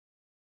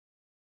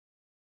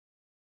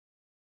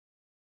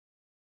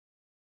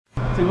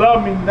See,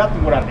 love means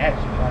nothing without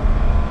action,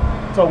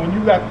 right? So when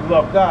you got to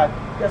love God,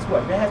 guess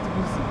what? There has to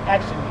be some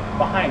action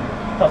behind it.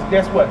 Because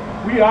guess what?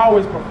 We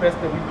always profess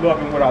that we love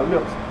Him with our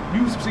lips.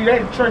 You see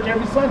that in church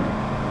every Sunday.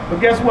 But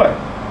guess what?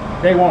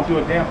 They won't do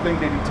a damn thing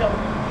that He tells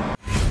them.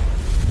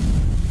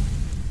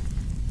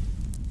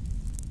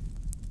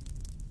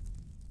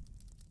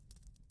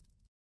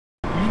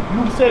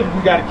 You said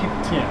we got to keep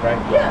the 10, right?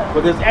 Yeah.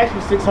 But there's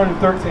actually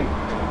 613.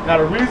 Now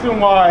the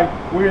reason why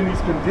we're in these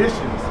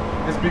conditions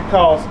is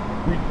because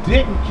we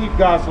didn't keep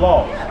God's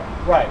laws.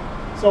 Yeah. Right.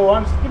 So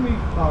give me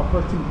 1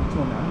 Timothy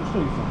 2 now. Let me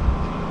show you something.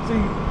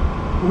 See,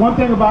 the one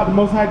thing about the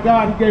Most High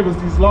God, He gave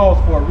us these laws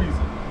for a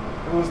reason.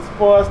 It was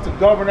for us to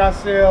govern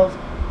ourselves,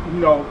 you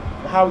know,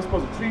 how we're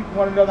supposed to treat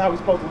one another, how we're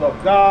supposed to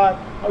love God,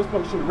 how we're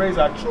supposed to raise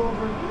our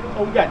children.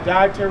 So we got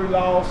dietary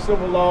laws,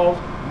 civil laws,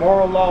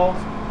 moral laws,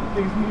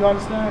 things you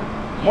understand?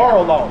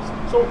 Moral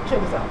laws. So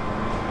check this out.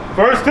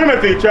 1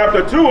 Timothy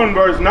chapter 2 and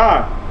verse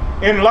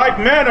 9. In like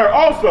manner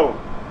also,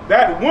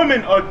 that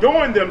women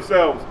adorn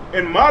themselves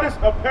in modest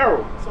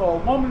apparel. So a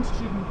woman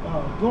should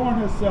adorn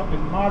herself in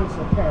modest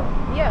apparel.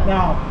 Yeah.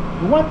 Now,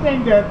 the one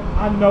thing that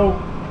I know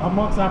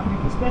amongst our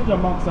people, especially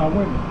amongst our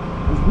women,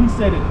 is we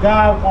say that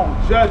God won't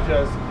judge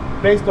us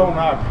based on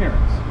our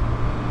appearance.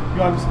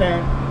 You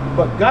understand?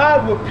 But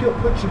God will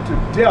put you to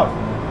death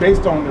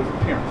based on this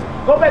appearance.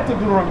 Go back to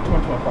Deuteronomy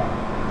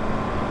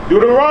 20:25.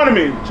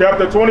 Deuteronomy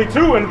chapter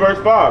 22 and verse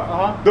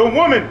 5. The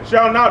woman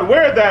shall not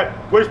wear that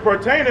which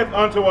pertaineth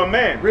unto a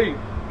man. Read.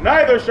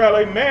 Neither shall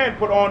a man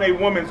put on a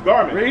woman's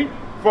garment. Read.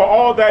 For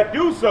all that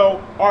do so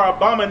are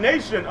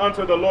abomination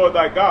unto the Lord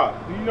thy God.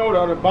 Do you know what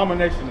an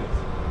abomination is?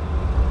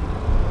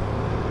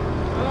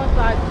 Almost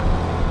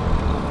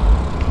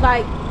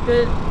like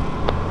the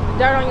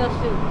dirt on your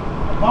shoe.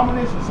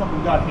 Abomination is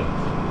something God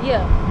hates.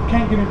 Yeah. You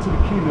can't get into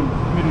the kingdom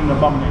committing an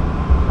abomination.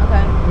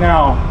 Okay.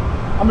 Now,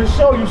 I'm going to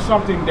show you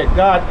something that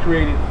God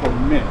created for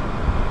men.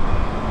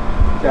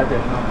 Got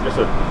that? Yes,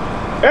 sir.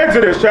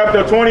 Exodus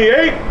chapter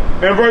 28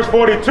 and verse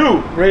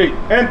 42. Read.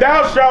 And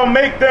thou shalt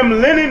make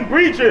them linen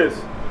breeches.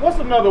 What's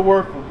another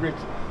word for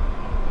breeches?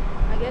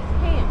 I guess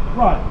pants.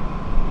 Right.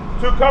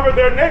 To cover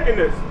their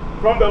nakedness.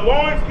 From the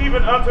loins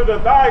even unto the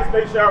thighs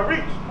they shall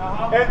reach.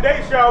 And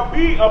they shall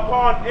be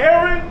upon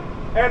Aaron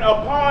and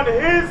upon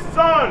his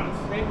sons.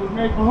 They was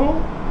made for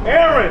who?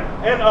 Aaron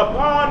and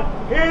upon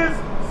his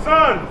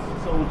sons.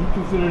 So would you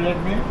consider that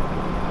men?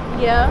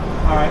 Yeah.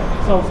 All right.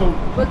 So.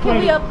 But can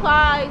we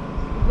apply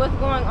what's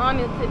going on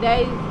in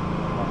today's?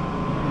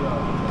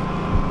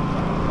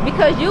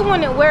 Because you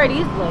wouldn't wear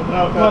these leggings.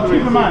 Well,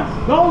 keep in mind,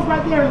 those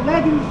right there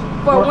leggings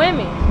for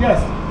women.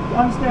 Yes.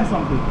 Understand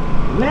something.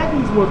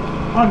 Leggings were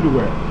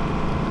underwear.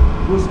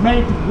 Was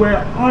made to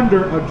wear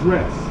under a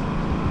dress.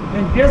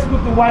 And guess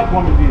what the white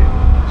woman did?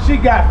 She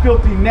got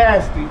filthy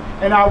nasty,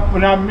 and our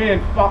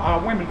women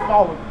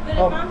followed. But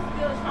if I'm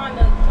still trying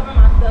to cover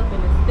myself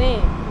in the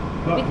sin,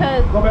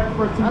 because go back to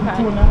 1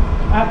 Timothy 2 now.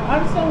 I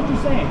understand what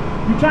you're saying.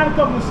 You're trying to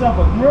cover yourself,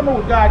 but remember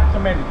what God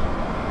commanded you.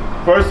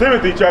 1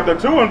 Timothy chapter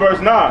 2 and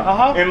verse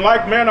 9. In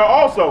like manner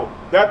also,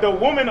 that the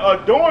women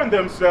adorn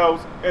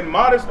themselves in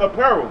modest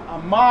apparel. A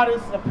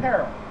modest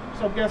apparel.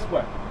 So guess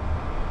what?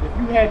 If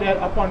you had that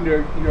up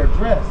under your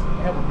dress,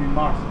 that would be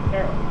modest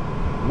apparel.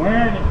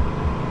 Wearing it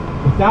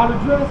without a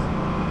dress,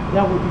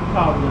 that would be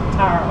called the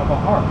attire of a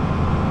harlot.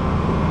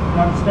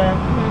 You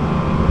understand?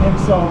 And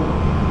so,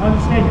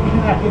 understand you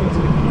cannot get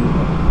into the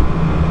kingdom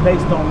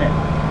based on that.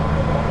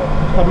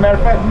 As a matter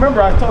of fact,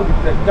 remember I told you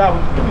that God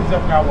was giving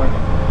Zephaniah 1.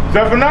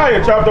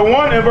 Zephaniah chapter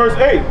 1 and verse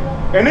 8.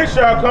 And it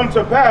shall come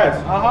to pass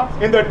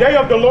in the day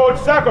of the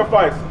Lord's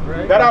sacrifice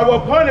that I will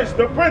punish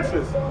the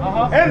princes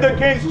and the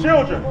king's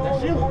children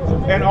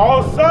and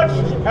all such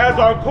as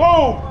are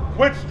clothed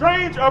with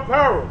strange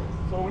apparel.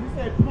 So when he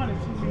said punish,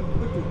 he means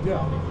put to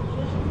death.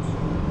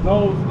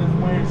 Those that's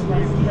wearing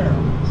strange apparel.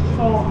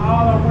 So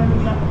all our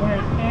women not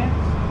wearing pants,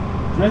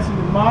 dressing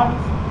in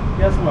modest,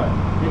 guess what?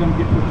 They're going to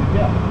get put to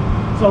death.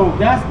 So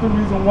that's the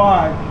reason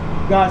why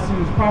God sent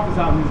His prophets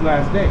out in these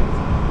last days.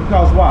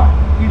 Because why?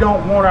 He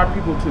don't want our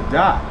people to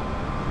die.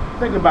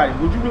 Think about it.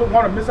 Would you really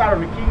want to miss out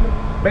on the kingdom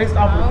based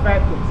off of the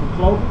fact of some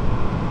clothing?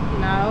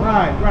 No.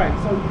 Right.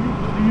 So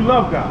do you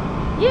love God?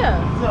 Yeah.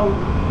 So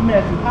let me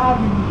ask you, how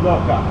do you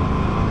love God?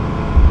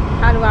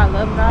 How do I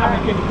love God? I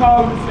mean, can you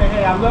call him and say,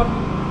 hey, I love you?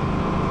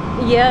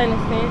 Yeah, in a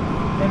sense.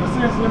 In a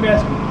sense, let me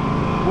ask you,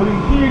 will He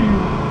hear you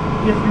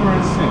if you're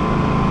in sin?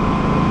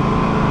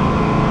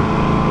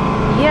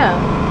 Yeah,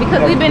 because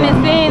we've been in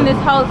sin this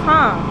whole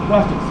time.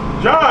 Watch this.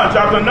 John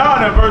chapter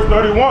 9 and verse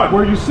 31.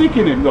 Were you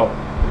seeking Him though?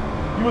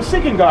 You were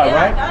seeking God,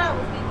 right? I thought I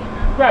was seeking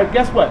Him. Right,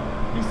 guess what?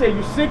 He said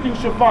you seek and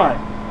you shall find.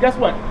 Guess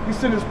what? He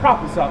sent His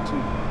prophets out to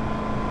you.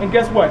 And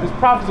guess what? His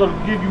prophets will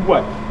give you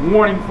what?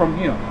 Warning from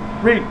Him.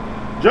 Read.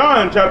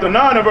 John chapter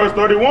 9 and verse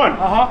 31.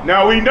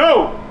 Now we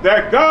know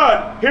that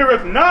God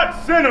heareth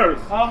not sinners.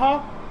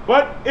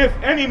 But if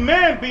any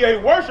man be a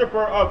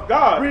worshiper of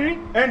God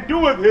and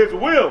doeth His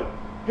will,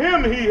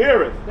 him He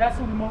heareth. That's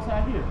who the Most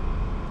High hears.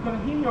 He's going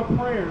to hear your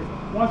prayers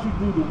once you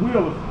do the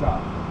will of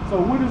God.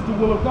 So what is the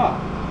will of God?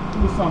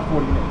 Look at Psalm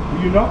 48.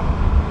 Do you know?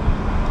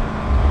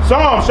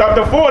 Psalms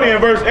chapter 40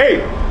 and verse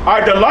 8. I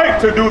delight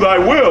to do thy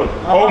will,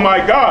 O my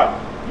God.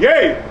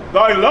 Yea,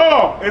 thy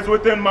law is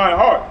within my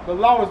heart. The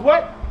law is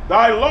what?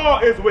 Thy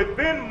law is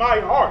within my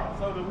heart.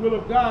 So the will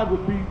of God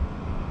would be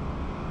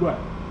what?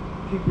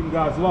 Keeping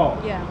God's law.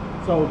 Yeah.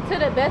 So to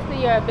the best of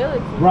your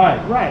ability.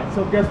 Right.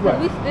 So guess what?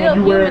 We still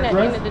human at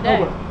the end of the day.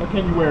 No, but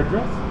can you wear a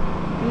dress?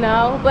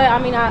 No, but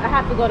I mean I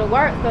have to go to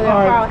work, so therefore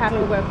I would have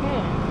to wear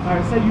pants. All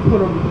right, say you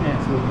put on your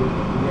pants real good.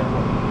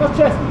 Let's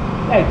trust me.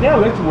 Hey, they'll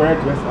let you wear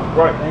a dress.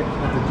 Right.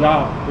 That's a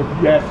job if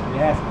you actually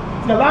ask.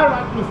 See, a lot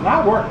of listen,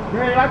 I work.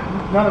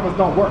 None of us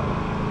don't work.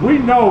 We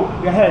know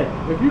that hey,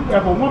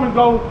 if a woman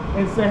go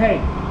and say,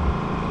 hey,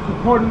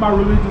 according to my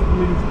religious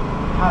beliefs,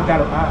 I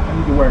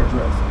need to wear a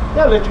dress.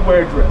 They'll let you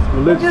wear a dress.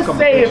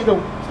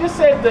 Just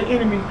say if the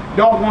enemy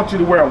don't want you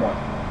to wear one.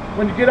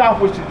 When you get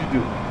off, what should you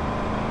do?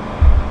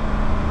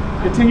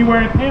 Continue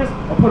wearing pants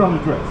or put on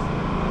the dress?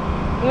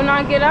 When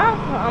I get off,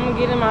 I'm gonna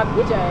get in my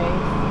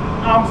PJs.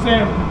 I'm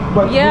saying,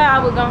 but yeah,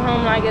 I would go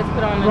home and I guess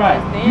put on the dress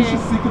then. You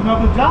should seek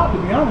another job, to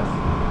be honest.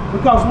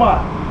 Because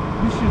why?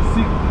 You should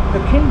seek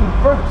the kingdom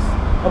first,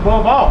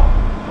 above all,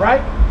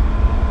 right?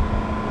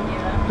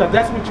 Yeah. Because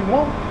that's what you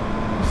want.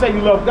 You say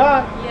you love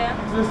God. Yeah.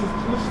 So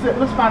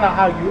let's find out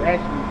how you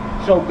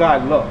actually show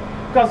God love.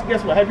 Because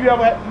guess what? Have you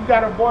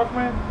got a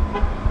boyfriend?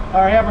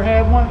 Or ever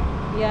had one?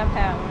 Yeah, I've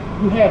had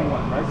one. You had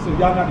one, right? So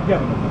y'all not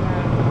together no more.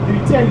 Right. Did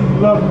he tell you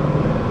love him?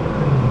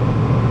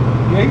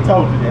 Yeah, he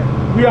told you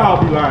that. We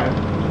all be lying.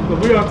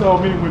 But we all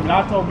told many women.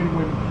 I told many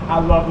women I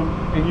love them,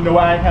 and you know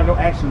I ain't have no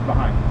actions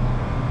behind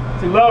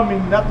it. See, love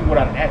means nothing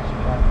without an action,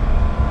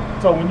 right?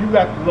 So when you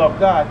got to love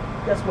God,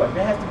 guess what?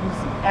 There has to be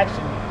some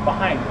action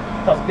behind it.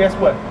 Because guess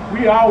what?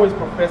 We always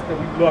profess that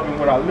we love Him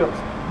with our lips.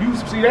 You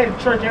see that in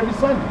church every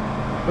Sunday.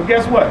 But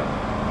guess what?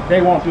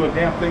 They won't do a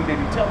damn thing that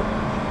He tells them.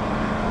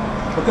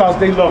 Because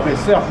they love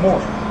themselves more.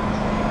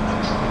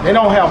 They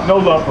don't have no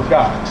love for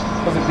God.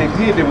 Because if they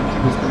did, they would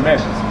keep His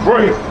commandments.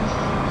 Right.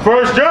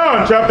 1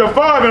 John chapter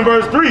 5 and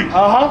verse 3.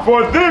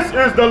 For this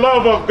is the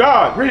love of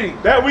God. Read.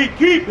 That we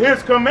keep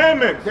His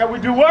commandments. That we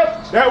do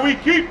what? That we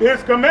keep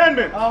His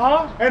commandments.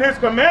 And His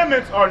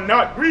commandments are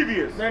not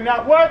grievous. They're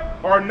not what?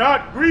 Are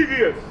not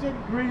grievous. It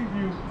shouldn't grieve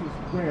you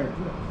to wear a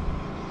dress.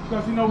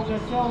 Because you know what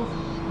that shows?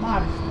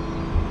 Modesty.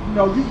 You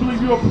know, you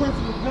believe you're a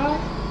princess of God?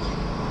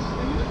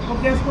 Well,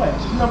 guess what?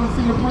 You ever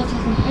seen a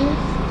princess in pants?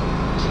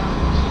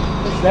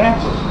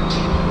 Exactly.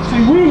 See,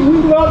 we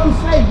love to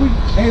say,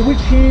 we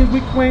kings,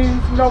 we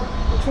queens, you know,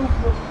 the truth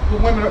of the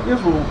women of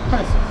Israel were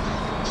princes.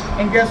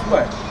 And guess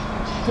what?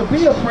 To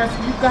be a princess,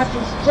 you got to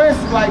dress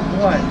like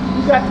one.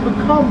 You got to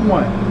become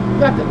one. You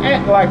got to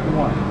act like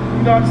one.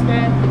 You know what I'm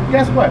saying?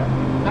 Guess what?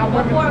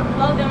 Before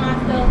clothing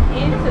myself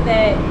into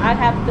that, I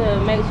have to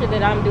make sure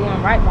that I'm doing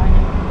right by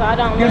Him. So I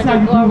don't want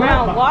to go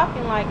around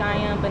walking like I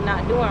am, but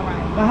not doing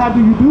right. Now, how do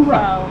you do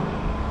right? So,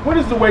 what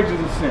is the wages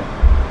of sin?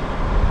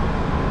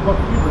 Well,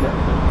 give me that.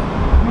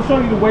 I'm going to show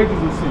you the wages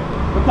of sin.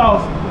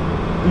 Because,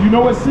 do you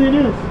know what sin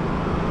is?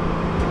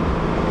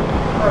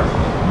 First,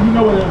 do you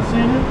know what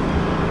sin is?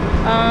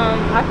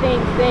 I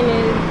think sin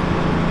is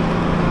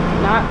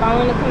not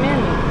following the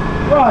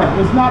commandments. Right,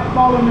 it's not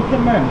following the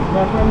commandments.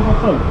 That's what I'm going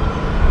to show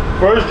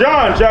you. 1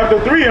 John chapter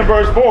 3 and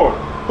verse 4.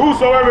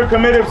 Whosoever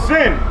committeth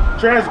sin,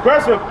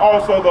 transgresseth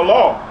also the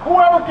law.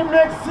 Whoever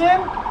commits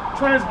sin,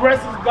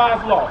 transgresses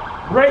God's law.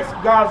 Breaks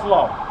God's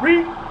law.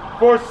 Read.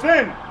 For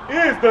sin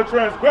is the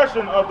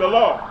transgression of the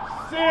law.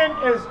 Sin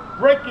is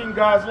breaking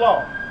God's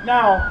law.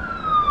 Now,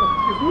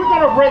 if we're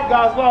going to break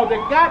God's law, there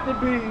got to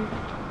be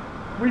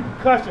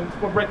repercussions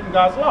for breaking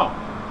God's law.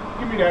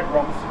 Give me that,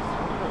 Romans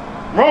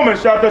 6.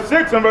 Romans chapter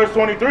 6 and verse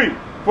 23.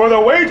 For the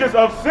wages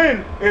of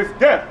sin is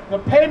death. The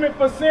payment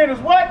for sin is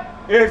what?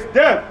 Is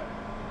death.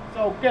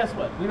 So guess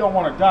what? We don't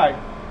want to die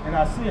in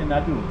our sin,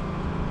 not do it.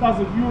 Because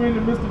if you're in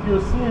the midst of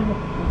your sin,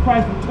 when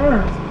Christ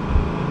returns,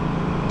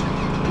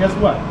 guess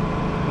what?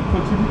 He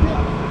puts you to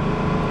death.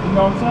 You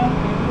know what I'm saying?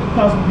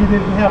 Because you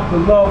didn't have the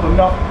love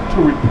enough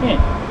to repent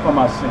from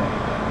our sin.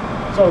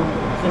 So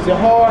is it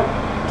hard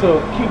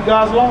to keep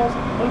God's laws?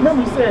 Well,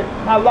 remember he said,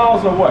 my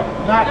laws are what?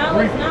 No,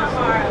 it's not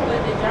hard, but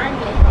the journey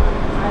is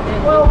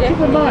hard. Well, keep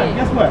in mind,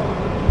 guess what?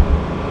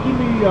 Give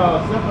me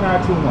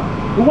Zephaniah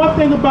 2:1. The one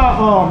thing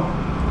about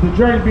the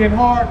journey being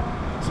hard,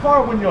 it's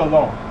hard when you're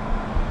alone.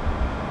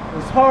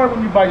 It's hard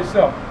when you're by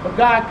yourself. But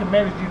God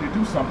commanded you to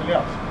do something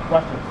else.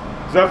 Watch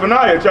this.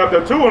 Zephaniah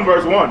chapter 2 and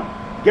verse 1.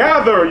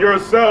 Gather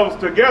yourselves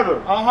together.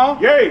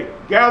 Yea,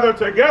 gather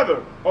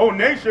together, O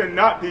nation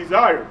not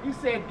desired. He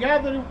said,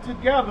 gather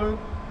together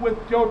with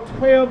your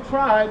 12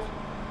 tribes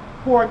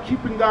who are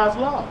keeping God's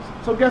laws.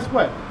 So guess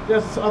what?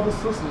 There's other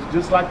sisters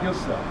just like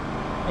yourself.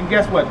 And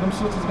guess what? Them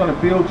sisters going to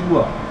build you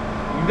up.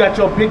 You got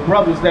your big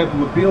brothers that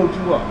will build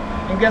you up.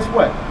 And guess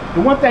what?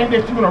 The one thing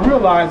that you're going to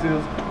realize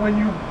is when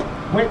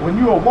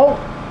you awoke,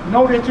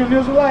 know that you're an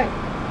Israelite.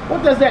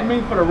 What does that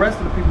mean for the rest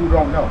of the people who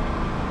don't know?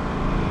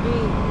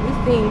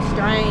 We seem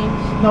strange.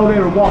 No, they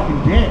were walking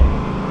dead.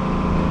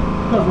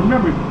 Because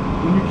remember,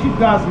 when you keep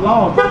God's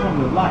laws, you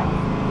come to life.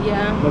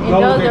 Yeah, but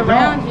and those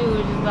around you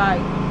are just like,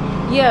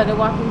 yeah, they're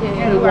walking dead.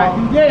 Yeah, they're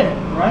walking dead,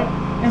 right?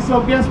 And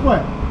so guess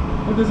what?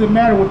 What does it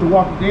matter what the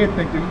Walking Dead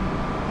think?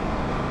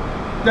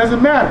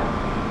 Doesn't matter.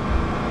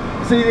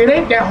 See, it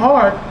ain't that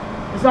hard.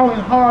 It's only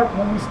hard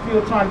when we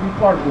still trying to be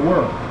part of the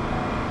world.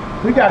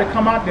 We got to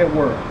come out that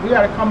world. We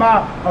got to come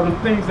out of the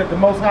things that the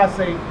Most High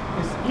say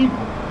is evil.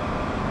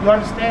 You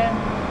understand?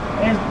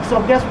 And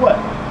so guess what?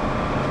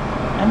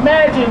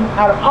 Imagine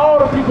out of all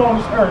the people on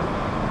this earth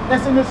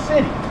that's in the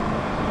city,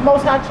 the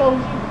Most High chose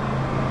you.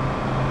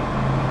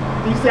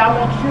 He said, I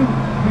want you to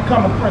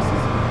become a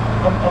princess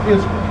of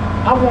Israel.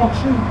 I want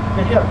you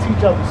to help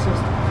teach other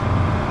sisters.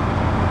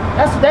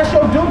 That's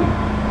your duty.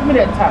 Give me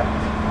that title.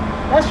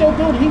 That's your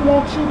duty. He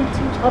wants you to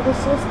teach other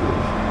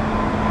sisters.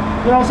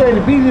 You know what I'm saying?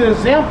 To be the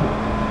example.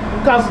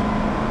 Because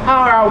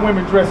how are our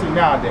women dressing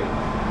nowadays?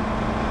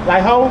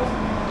 Like hoes?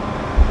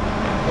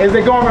 Is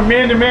they going from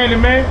man to man to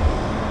man?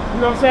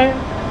 You know what I'm saying?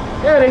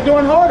 Yeah, they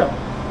doing whoredom.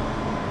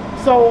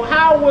 So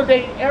how would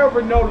they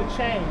ever know to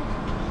change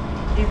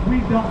if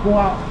we don't go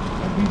out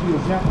and be the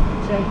example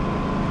for change?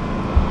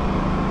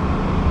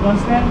 You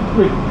understand?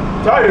 Read.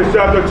 Titus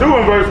chapter 2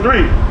 and verse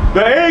 3.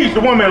 The aged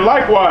women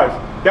likewise,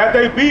 that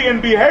they be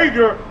in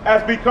behavior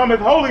as becometh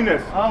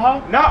holiness,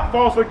 not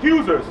false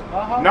accusers,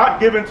 not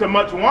given to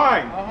much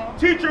wine,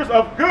 teachers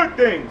of good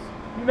things.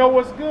 You know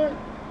what's good?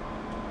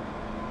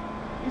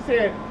 He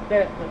said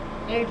that the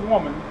aged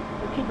woman,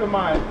 keep in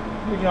mind,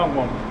 you're a young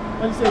woman,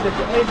 but he said that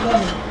the aged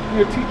woman,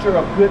 you're a teacher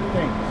of good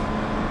things.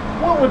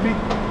 What would be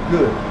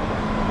good?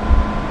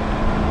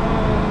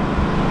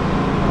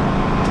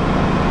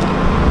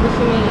 What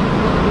you mean?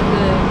 What would be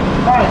good?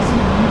 Right, see,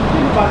 you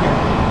think about that.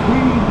 We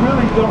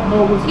really don't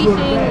know what's good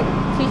or bad.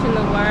 Teaching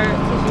the word,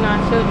 teaching our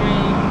children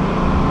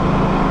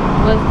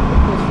what's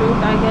the truth,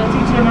 I guess.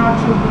 Teaching our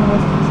children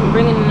what's the truth.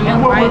 Bringing them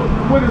up right.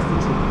 What is the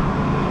truth?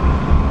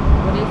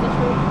 What is the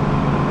truth?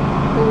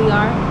 Who we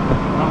are.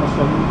 I'm going to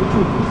show you what the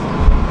truth is.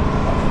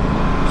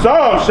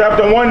 Psalms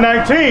chapter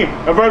 119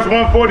 and verse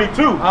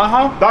 142.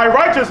 Thy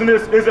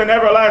righteousness is an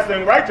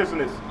everlasting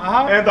righteousness,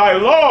 and thy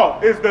law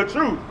is the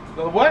truth.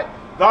 The what?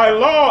 Thy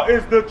law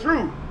is the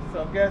truth.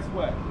 So guess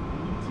what?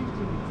 When you teach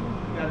them the truth,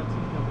 you got to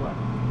teach them what?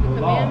 The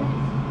commandments.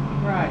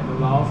 Right, the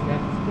laws,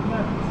 statutes, and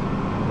commandments.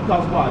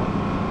 Because what?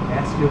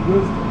 That's your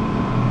wisdom.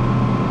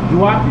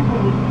 Do our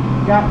people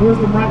got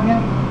wisdom right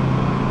now?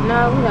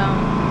 No, we don't.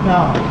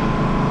 No.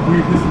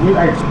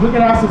 Look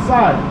at our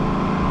society.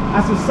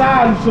 Our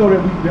society show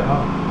that we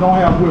don't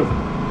have wisdom.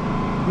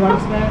 You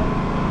understand?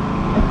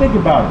 And think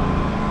about it.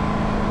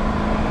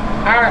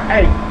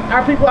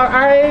 Our people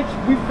our age,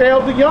 we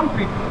failed the young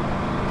people.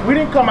 We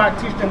didn't come out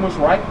and teach them what's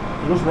right,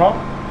 what's wrong.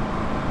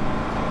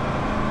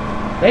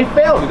 They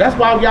failed it. That's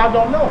why y'all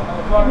don't know.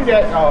 Give me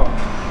that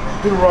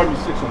Deuteronomy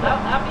 6 on that.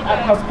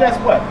 Because guess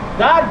what?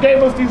 God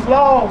gave us these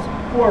laws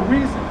for a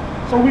reason,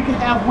 so we can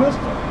have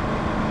wisdom.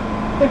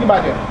 Think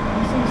about that.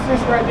 You see the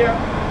sis right there?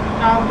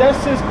 Now that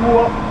sis grew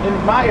up in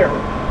my era.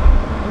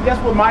 And guess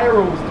what my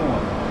era was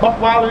doing? Buck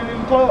wilding in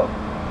the club.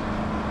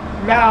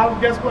 Now,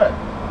 guess what?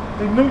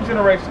 The new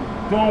generation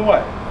doing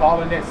what?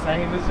 Following that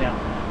same example.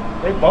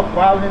 They buck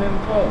wilding in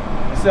the club.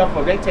 Except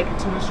for they take it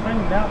to the extreme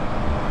now.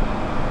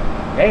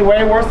 They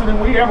way worse than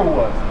we ever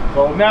was.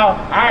 So now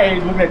our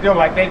age looking at them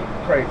like they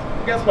crazy.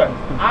 Guess what?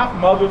 Our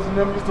mothers and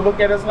them used to look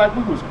at us like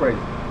we was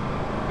crazy.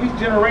 Each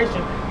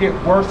generation get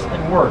worse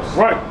and worse.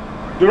 Right.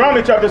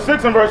 Deuteronomy chapter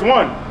 6 and verse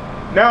 1.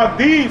 Now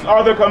these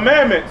are the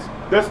commandments,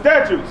 the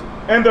statutes,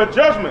 and the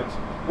judgments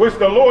which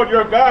the Lord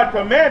your God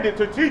commanded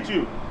to teach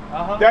you,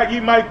 that ye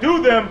might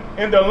do them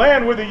in the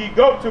land whither ye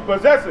go to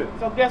possess it.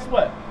 So guess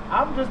what?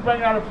 I'm just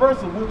bringing out a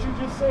verse of what you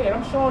just said.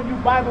 I'm showing you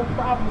Bible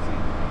prophecy.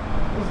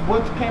 This is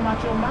what came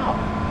out your mouth.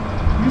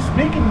 You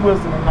speaking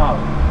wisdom and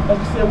knowledge. As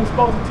you said, we're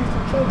supposed to teach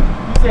the children.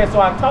 He said, so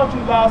I taught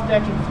you laws,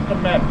 statutes, and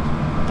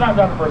commandments. Turn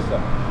down to verse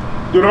 7.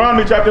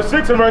 Deuteronomy chapter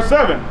 6 and verse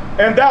 7.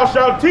 And thou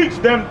shalt teach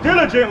them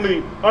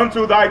diligently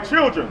unto thy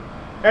children,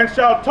 and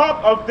shalt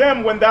talk of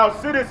them when thou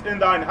sittest in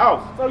thine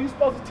house. So you're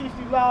supposed to teach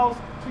these laws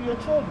to your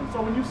children.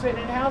 So when you sit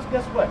in the house,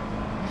 guess what?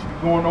 You should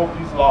be going over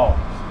these laws.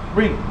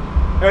 Read.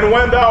 And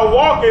when thou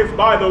walkest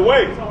by the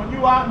way. So when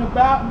you out and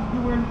about,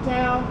 you were in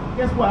town,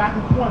 guess what? I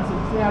can point. So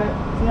see how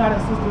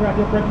that sister right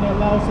there breaking that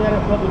law? See how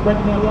that brother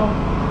breaking that law?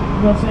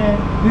 You know what I'm saying?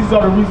 These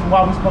are the reasons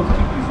why we're supposed to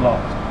keep these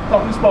laws.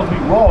 Because we're supposed to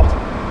be royalty.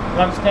 You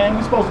understand?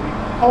 We're supposed to be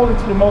holy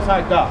to the Most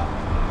High God.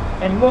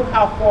 And look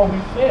how far we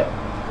fell.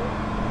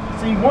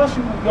 See, once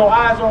your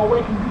eyes are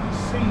awakened, you can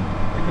see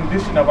the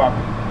condition of our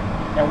people.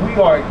 And we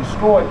are a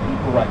destroyed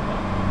people right now.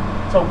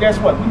 So guess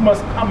what? We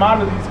must come out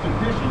of these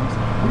conditions.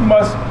 We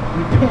must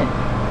repent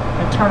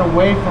and turn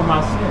away from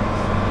our sins.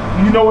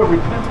 You know what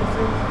repentance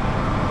is?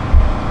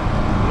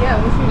 Yeah,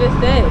 what you just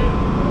said.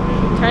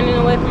 Turning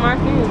away from our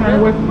sins. Turn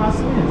away from our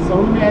sins. So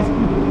let me ask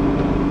you,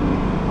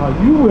 are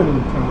you willing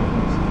to turn away from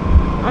your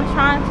sins? I'm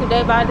trying to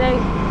day by day.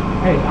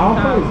 Hey, all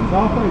praises,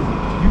 all praises.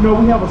 You know,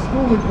 we have a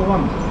school in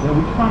Columbia that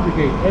we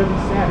congregate every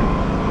Saturday.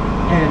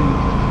 And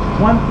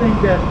one thing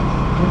that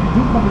when you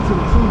do come into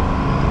the truth,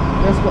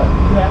 guess what?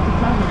 You have to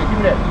congregate. Give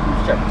me that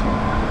Hebrews chapter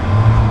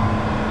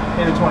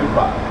 10 and 25.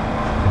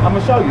 I'm going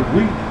to show you.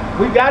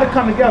 We got to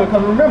come together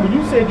because remember,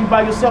 you said you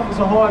by yourself is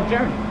a hard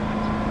journey.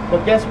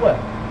 But guess what?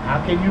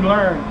 How can you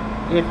learn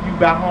if you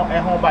at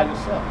home by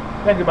yourself?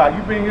 Think about it.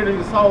 You've been here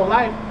this whole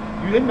life.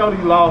 You didn't know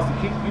these laws to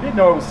keep. You didn't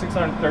know it was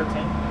 613.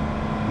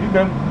 You've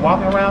been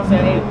walking around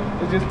saying,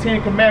 hey, it's just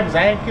 10 commandments.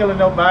 I ain't killing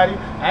nobody.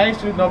 I ain't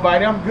shooting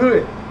nobody. I'm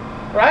good.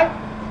 Right?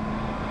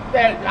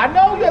 That I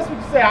know that's what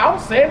you say. I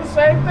was saying the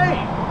same thing.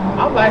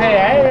 I'm like,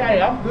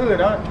 hey, I'm good.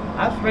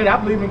 I'm straight. I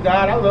believe in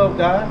God. I love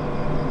God.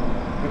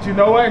 But you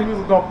know what? He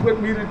was going to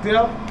put me to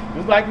death.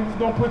 Just like he was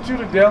going to put you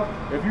to death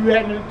if you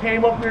hadn't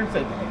came up here and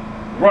said, hey,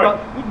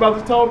 these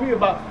brothers told me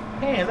about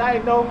hands. I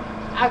didn't know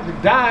I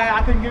could die.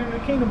 I couldn't get into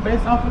the kingdom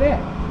based off of that.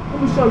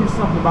 Let me show you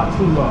something about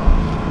true love.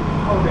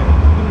 Hold that.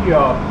 Give me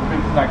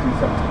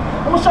 1917.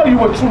 I'm going to show you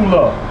what true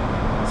love.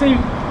 See,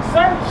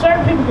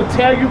 certain people can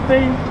tell you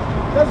things.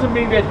 Doesn't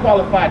mean they're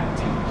qualified to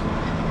teach.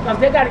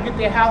 Because they got to get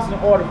their house in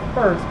order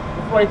first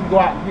before they can go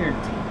out here and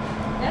teach.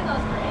 That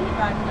goes for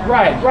anybody. Though.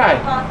 Right.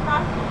 False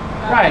prophets.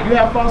 Right, you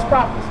have false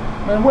prophets.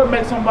 And what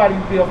makes somebody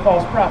be a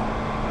false prophet?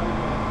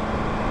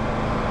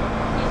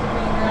 Teaching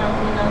things they don't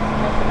really know too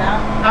much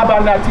about. How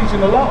about not teaching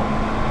the law?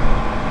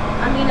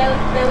 I mean, they was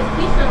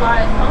teaching the law,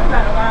 it's talking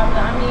about the law,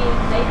 but I mean,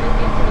 they just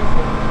get to the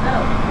truth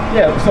themselves.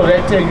 Yeah, so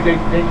they tell you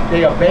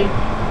they are babies.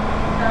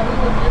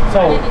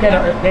 So if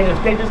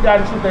they just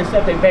got the truth, they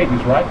said they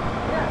babies, right?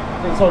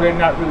 Yeah. So they're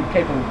not really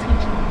capable of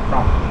teaching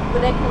properly. But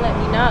they can let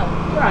me know.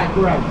 Right.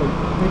 But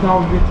they can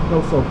only get to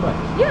know so much.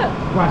 Yeah.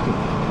 Watch it.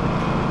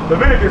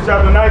 Leviticus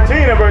chapter 19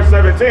 and verse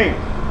 17.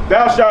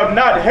 Thou shalt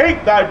not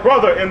hate thy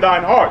brother in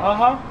thine heart.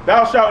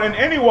 Thou shalt in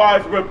any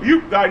wise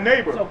rebuke thy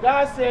neighbor. So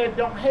God said,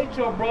 don't hate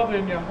your brother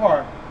in your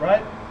heart,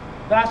 right?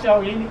 Thou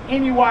shalt in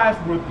any wise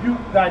rebuke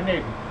thy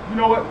neighbor. You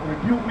know what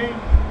rebuke means?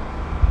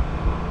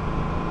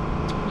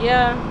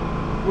 Yeah.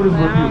 What is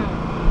rebuke?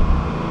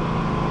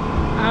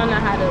 I don't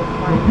know how to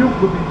explain. Rebuke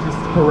would be just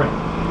correct.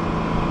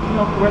 You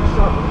know, correct.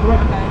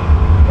 Okay.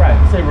 Right.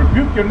 Say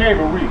rebuke your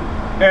neighbor, read.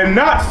 And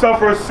not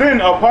suffer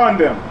sin upon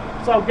them.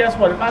 So guess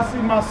what? If I see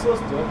my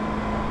sister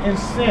in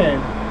sin,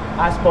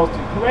 I'm supposed to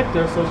correct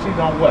her so she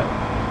don't what?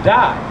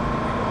 Die.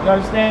 You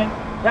understand?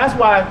 That's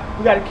why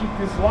we got to keep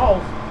these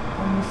laws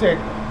when we said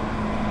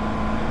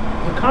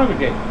to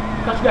congregate.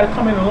 Because you got to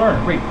come in and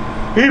learn. Read.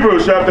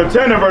 Hebrews chapter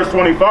 10 and verse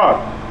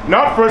 25.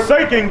 Not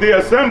forsaking the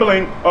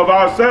assembling of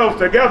ourselves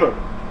together,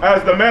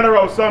 as the manner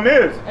of some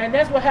is. And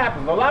that's what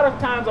happens. A lot of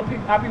times our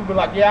people be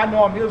like, yeah, I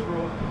know I'm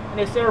Israel, and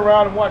they sit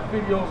around and watch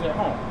videos at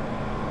home.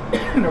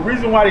 And the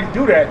reason why they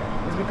do that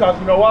is because,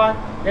 you know why?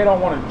 They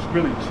don't want to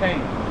really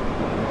change.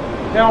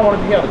 They don't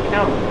want to be held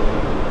accountable.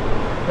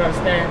 You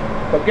understand?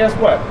 But guess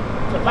what?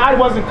 If I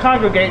wasn't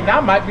congregating, I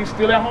might be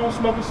still at home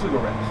smoking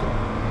cigarettes.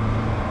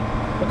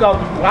 Because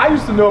I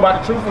used to know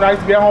about the truth when I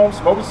used to be at home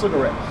smoking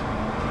cigarettes.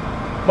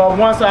 But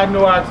once I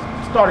knew I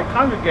started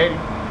congregating,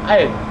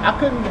 hey, I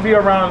couldn't be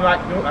around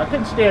I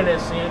couldn't stay in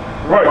that sin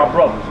with my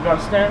brothers. You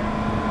understand?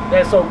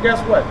 And so guess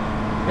what?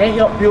 They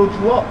help build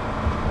you up.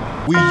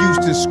 We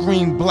used to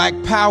scream black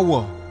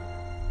power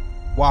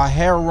while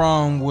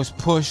heroin was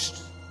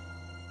pushed.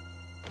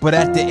 But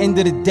at the end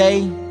of the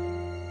day,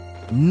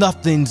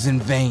 nothing's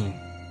in vain.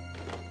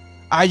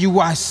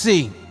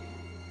 Iuic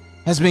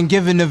has been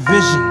given a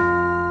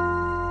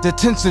vision. The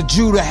tents of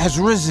Judah has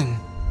risen.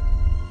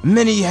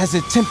 Many has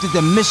attempted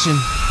the mission.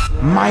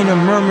 Minor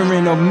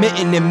murmuring,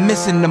 omitting, and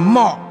missing the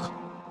mark.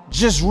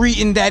 Just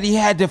reading that he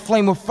had the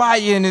flame of fire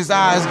in his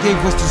eyes gave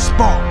us the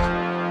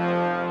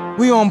spark.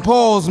 We on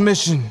Paul's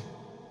mission.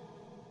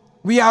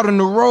 We out on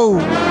the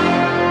road,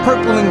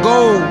 purple and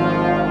gold.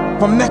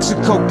 From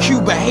Mexico,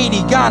 Cuba,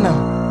 Haiti,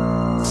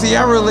 Ghana,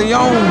 Sierra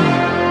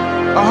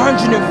Leone.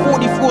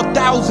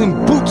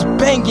 144,000 boots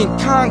banging,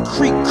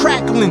 concrete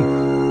crackling.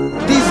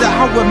 These are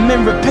how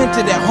men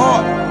repented at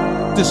heart.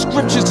 The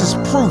scriptures is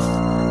proof.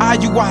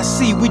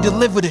 Iuic, we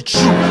deliver the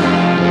truth.